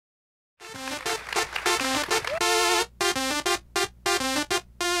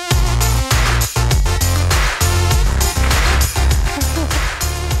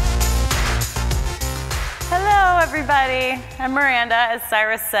I'm Miranda, as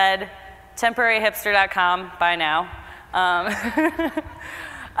Cyrus said, temporaryhipster.com by now.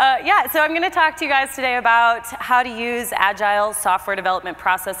 Yeah, so I'm going to talk to you guys today about how to use Agile software development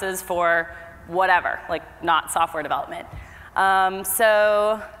processes for whatever, like not software development.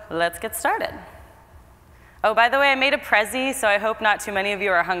 So let's get started. Oh, by the way, I made a Prezi, so I hope not too many of you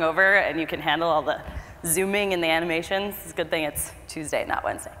are hungover and you can handle all the zooming and the animations. It's a good thing it's Tuesday, not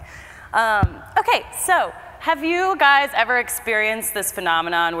Wednesday. Okay, so have you guys ever experienced this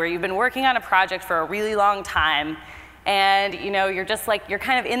phenomenon where you've been working on a project for a really long time and you're just like, you're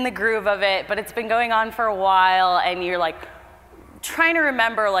kind of in the groove of it, but it's been going on for a while and you're like trying to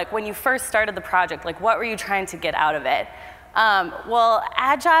remember like when you first started the project, like what were you trying to get out of it? Well,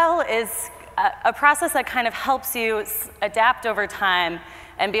 Agile is a process that kind of helps you adapt over time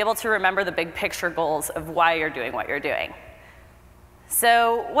and be able to remember the big picture goals of why you're doing what you're doing.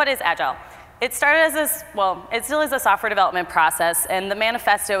 So what is Agile? It started as this, well, it still is a software development process, and the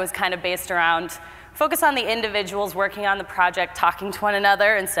manifesto is kind of based around focus on the individuals working on the project talking to one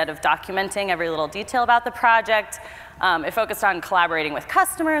another instead of documenting every little detail about the project. It focused on collaborating with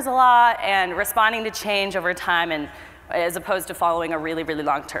customers a lot and responding to change over time, and as opposed to following a really, really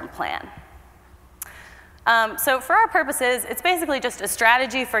long-term plan. So for our purposes, it's basically just a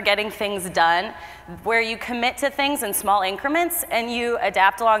strategy for getting things done where you commit to things in small increments and you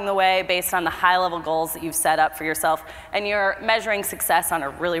adapt along the way based on the high-level goals that you've set up for yourself, and you're measuring success on a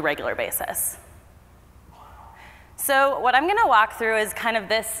really regular basis. So what I'm going to walk through is kind of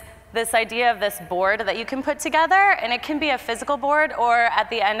this idea of this board that you can put together, and it can be a physical board, or at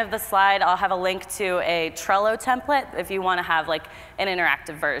the end of the slide, I'll have a link to a Trello template if you want to have like an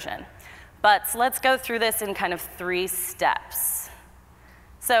interactive version. But let's go through this in kind of 3 steps.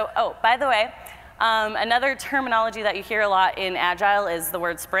 So, oh, by the way, another terminology that you hear a lot in Agile is the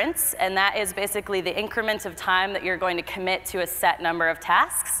word sprints, and that is basically the increment of time that you're going to commit to a set number of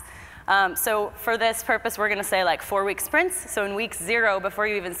tasks. So for this purpose, we're going to say like 4-week sprints. So in week 0, before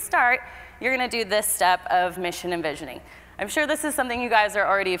you even start, you're going to do this step of mission envisioning. I'm sure this is something you guys are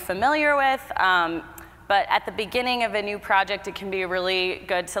already familiar with. But at the beginning of a new project, it can be really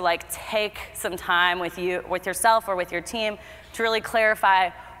good to like take some time with yourself or with your team to really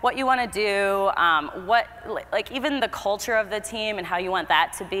clarify what you want to do, like even the culture of the team and how you want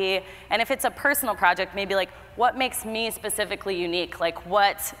that to be. And if it's a personal project, maybe like what makes me specifically unique? Like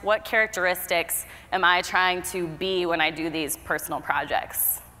what characteristics am I trying to be when I do these personal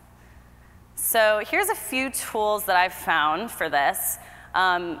projects? So here's a few tools that I've found for this.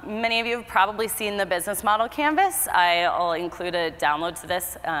 Many of you have probably seen the business model canvas. I'll include a download to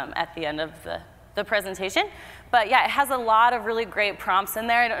this at the end of the presentation. But yeah, it has a lot of really great prompts in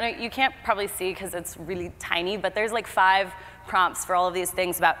there. I don't know, you can't probably see because it's really tiny, but there's like 5 prompts for all of these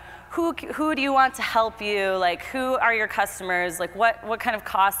things about who do you want to help you, like who are your customers, like what kind of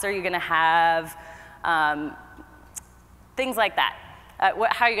costs are you going to have, things like that.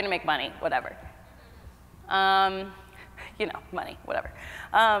 How are you going to make money, whatever. Money, whatever.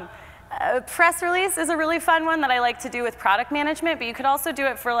 A press release is a really fun one that I like to do with product management, but you could also do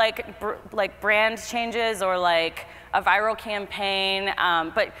it for like brand changes or like a viral campaign,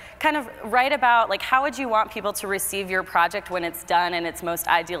 but kind of write about like how would you want people to receive your project when it's done in its most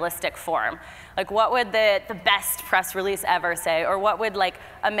idealistic form. Like what would the best press release ever say, or what would like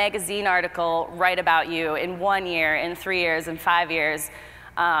a magazine article write about you in 1 year, in 3 years, in 5 years.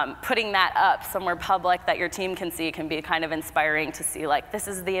 Putting that up somewhere public that your team can see can be kind of inspiring to see like this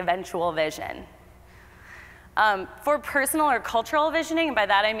is the eventual vision. For personal or cultural visioning, and by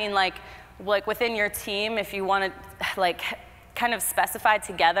that I mean like within your team, if you want to like kind of specify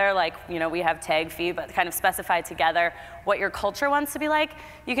together, like we have tag fee, but kind of specify together what your culture wants to be like,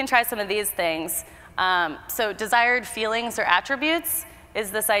 you can try some of these things. So desired feelings or attributes is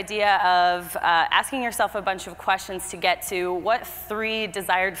this idea of asking yourself a bunch of questions to get to what 3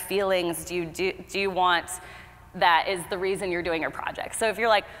 desired feelings do you want that is the reason you're doing your project. So if you're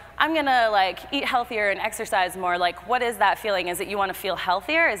like, I'm gonna like eat healthier and exercise more, like what is that feeling? Is it you want to feel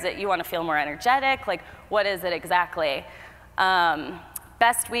healthier? Is it you want to feel more energetic? Like what is it exactly?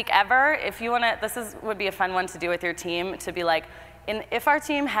 Best week ever, if you want to, would be a fun one to do with your team, to be like, if our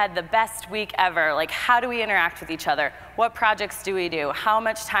team had the best week ever, like how do we interact with each other? What projects do we do? How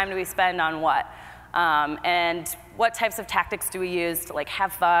much time do we spend on what? And what types of tactics do we use to like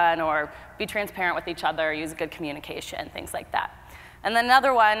have fun or be transparent with each other, use good communication, things like that. And then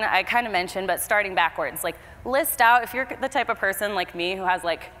another one I kind of mentioned, but starting backwards, like list out, if you're the type of person like me who has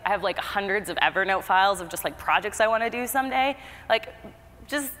like, I have like hundreds of Evernote files of just like projects I want to do someday, like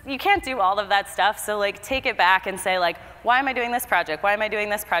you can't do all of that stuff, so like take it back and say like, why am I doing this project? Why am I doing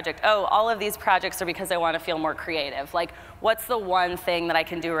this project? Oh, all of these projects are because I want to feel more creative. Like, what's the one thing that I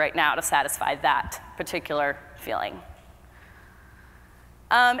can do right now to satisfy that particular feeling?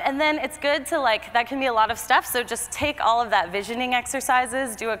 And then it's good to like, that can be a lot of stuff, so just take all of that visioning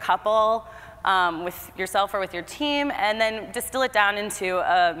exercises, do a couple with yourself or with your team, and then distill it down into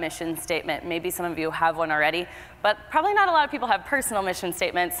a mission statement. Maybe some of you have one already, but probably not a lot of people have personal mission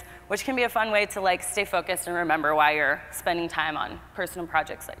statements, which can be a fun way to like stay focused and remember why you're spending time on personal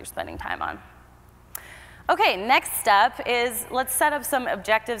projects that you're spending time on. Okay, next step is let's set up some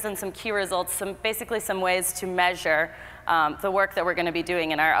objectives and some key results, basically some ways to measure the work that we're going to be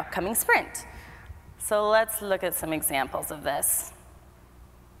doing in our upcoming sprint. So let's look at some examples of this.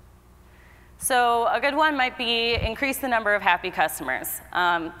 So a good one might be increase the number of happy customers.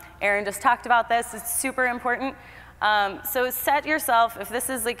 Erin just talked about this. It's super important. So set yourself, if this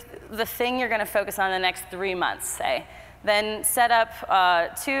is like the thing you're going to focus on the next 3 months, say, then set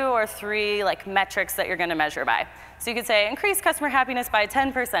up 2 or 3 like metrics that you're going to measure by. So you could say increase customer happiness by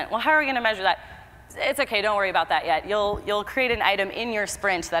 10%. Well, how are we going to measure that? It's okay, don't worry about that yet. You'll create an item in your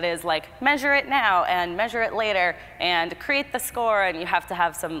sprint that is like measure it now and measure it later and create the score, and you have to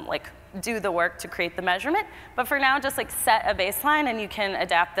have some like do the work to create the measurement. But for now, just like set a baseline, and you can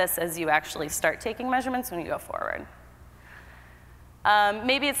adapt this as you actually start taking measurements when you go forward.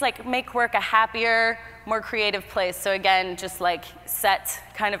 Maybe it's like make work a happier, more creative place. So again, just like set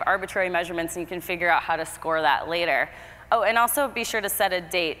kind of arbitrary measurements, and you can figure out how to score that later. Oh, and also be sure to set a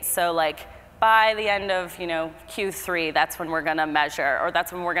date. So like by the end of Q3, that's when we're going to measure, or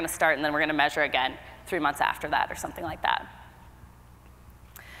that's when we're going to start, and then we're going to measure again 3 months after that, or something like that.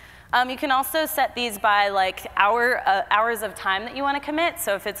 You can also set these by like hours of time that you want to commit.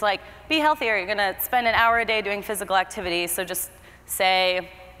 So if it's like be healthier, you're going to spend an hour a day doing physical activity. So just say,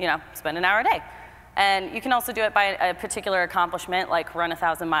 spend an hour a day. And you can also do it by a particular accomplishment, like run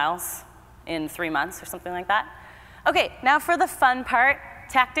 1,000 miles in 3 months or something like that. Okay, now for the fun part,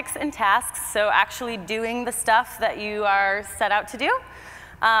 tactics and tasks. So actually doing the stuff that you are set out to do.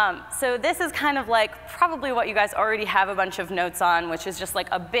 So this is kind of like probably what you guys already have a bunch of notes on, which is just like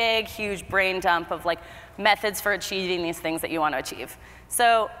a big, huge brain dump of like methods for achieving these things that you want to achieve.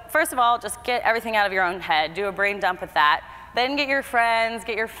 So first of all, just get everything out of your own head. Do a brain dump with that. Then get your friends,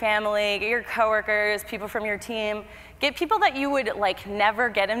 get your family, get your coworkers, people from your team. Get people that you would like never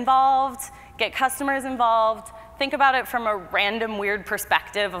get involved. Get customers involved. Think about it from a random weird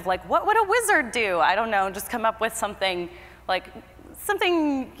perspective of like, what would a wizard do? I don't know, just come up with something like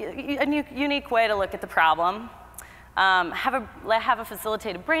a unique way to look at the problem. Have a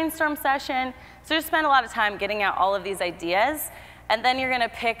facilitated brainstorm session. So just spend a lot of time getting out all of these ideas, and then you're going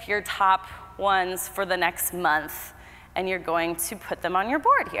to pick your top ones for the next month, and you're going to put them on your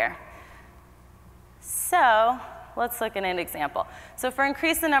board here. So let's look at an example. So for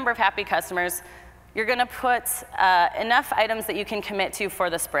increase the number of happy customers, you're going to put enough items that you can commit to for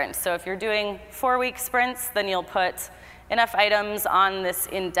the sprint. So if you're doing 4-week sprints, then you'll put enough items on this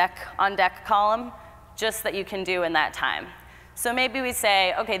on deck column just that you can do in that time. So maybe we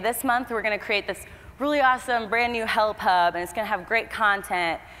say, okay, this month we're going to create this really awesome brand new help hub, and it's going to have great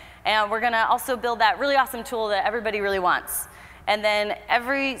content, and we're going to also build that really awesome tool that everybody really wants. And then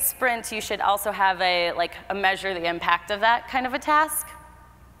every sprint you should also have a measure the impact of that kind of a task.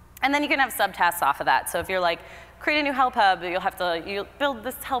 And then you can have subtasks off of that. So if you're like, create a new help hub, you'll build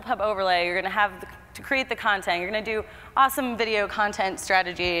this help hub overlay, you're going to have to create the content, you're going to do awesome video content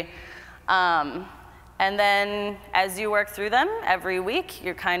strategy. And then as you work through them every week,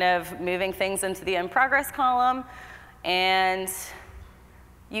 you're kind of moving things into the in progress column. And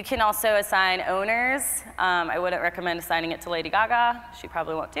you can also assign owners. I wouldn't recommend assigning it to Lady Gaga. She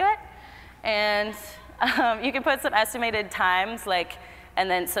probably won't do it. And you can put some estimated times, and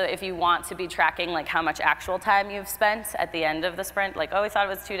then so if you want to be tracking like how much actual time you've spent at the end of the sprint, like, oh, we thought it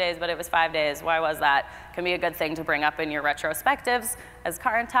was 2 days, but it was 5 days. Why was that? Can be a good thing to bring up in your retrospectives, as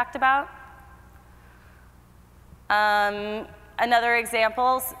Karin talked about. Another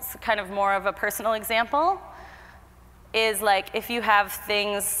example, kind of more of a personal example, is like if you have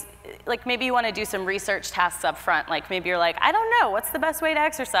things, like maybe you want to do some research tasks up front. Like maybe you're like, I don't know, what's the best way to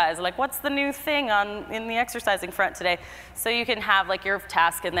exercise? Like what's the new thing in the exercising front today? So you can have like your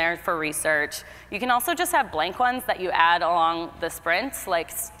task in there for research. You can also just have blank ones that you add along the sprints,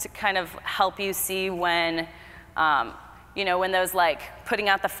 like to kind of help you see when, when those like putting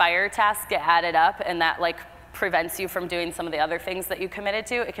out the fire tasks get added up and that like prevents you from doing some of the other things that you committed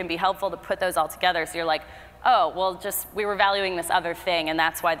to. It can be helpful to put those all together. So you're like, oh, well, we were valuing this other thing, and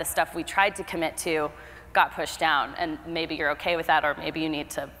that's why the stuff we tried to commit to got pushed down, and maybe you're okay with that, or maybe you need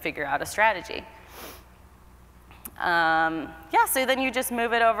to figure out a strategy. Yeah, so then you just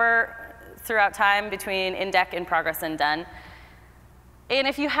move it over throughout time between in deck, in progress, and done. And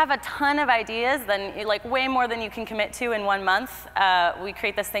if you have a ton of ideas, then like way more than you can commit to in 1 month, we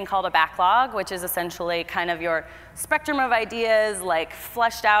create this thing called a backlog, which is essentially kind of your spectrum of ideas, like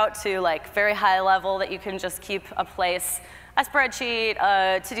fleshed out to like very high level that you can just keep a place, a spreadsheet,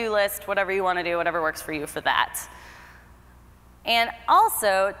 a to-do list, whatever you want to do, whatever works for you for that. And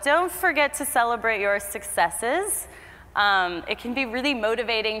also, don't forget to celebrate your successes. It can be really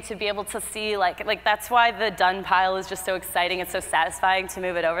motivating to be able to see, like that's why the done pile is just so exciting. It's so satisfying to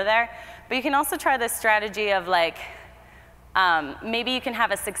move it over there. But you can also try this strategy of like, maybe you can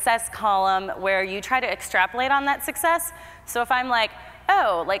have a success column where you try to extrapolate on that success. So if I'm like,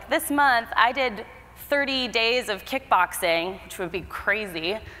 oh, like this month I did 30 days of kickboxing, which would be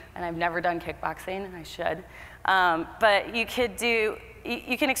crazy, and I've never done kickboxing, and I should. But you could do,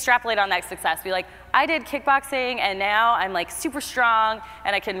 you can extrapolate on that success. Be like, I did kickboxing, and now I'm like super strong,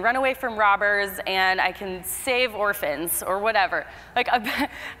 and I can run away from robbers, and I can save orphans, or whatever. Like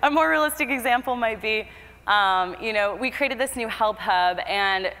a more realistic example might be, you know, we created this new help hub,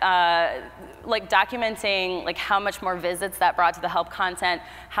 and like documenting like how much more visits that brought to the help content,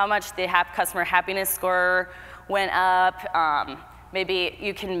 how much the customer happiness score went up. Maybe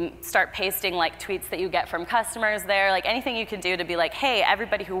you can start pasting like tweets that you get from customers there, like anything you can do to be like, hey,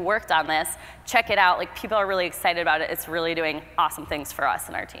 everybody who worked on this, check it out. Like people are really excited about it. It's really doing awesome things for us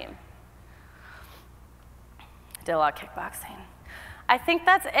and our team. Did a lot of kickboxing. I think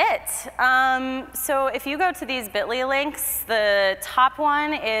that's it. So if you go to these bit.ly links, the top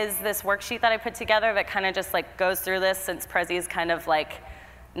one is this worksheet that I put together that kind of just like goes through this, since Prezi is kind of like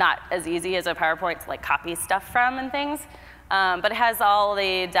not as easy as a PowerPoint to like copy stuff from and things. But it has all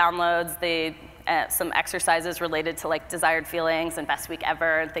the downloads, some exercises related to like desired feelings and best week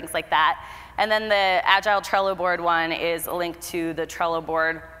ever and things like that. And then the Agile Trello board one is a link to the Trello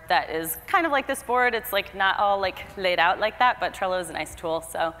board that is kind of like this board. It's like not all like laid out like that, but Trello is a nice tool.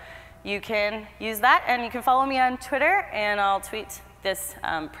 So you can use that, and you can follow me on Twitter, and I'll tweet this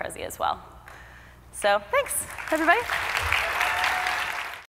Prezi as well. So thanks, everybody.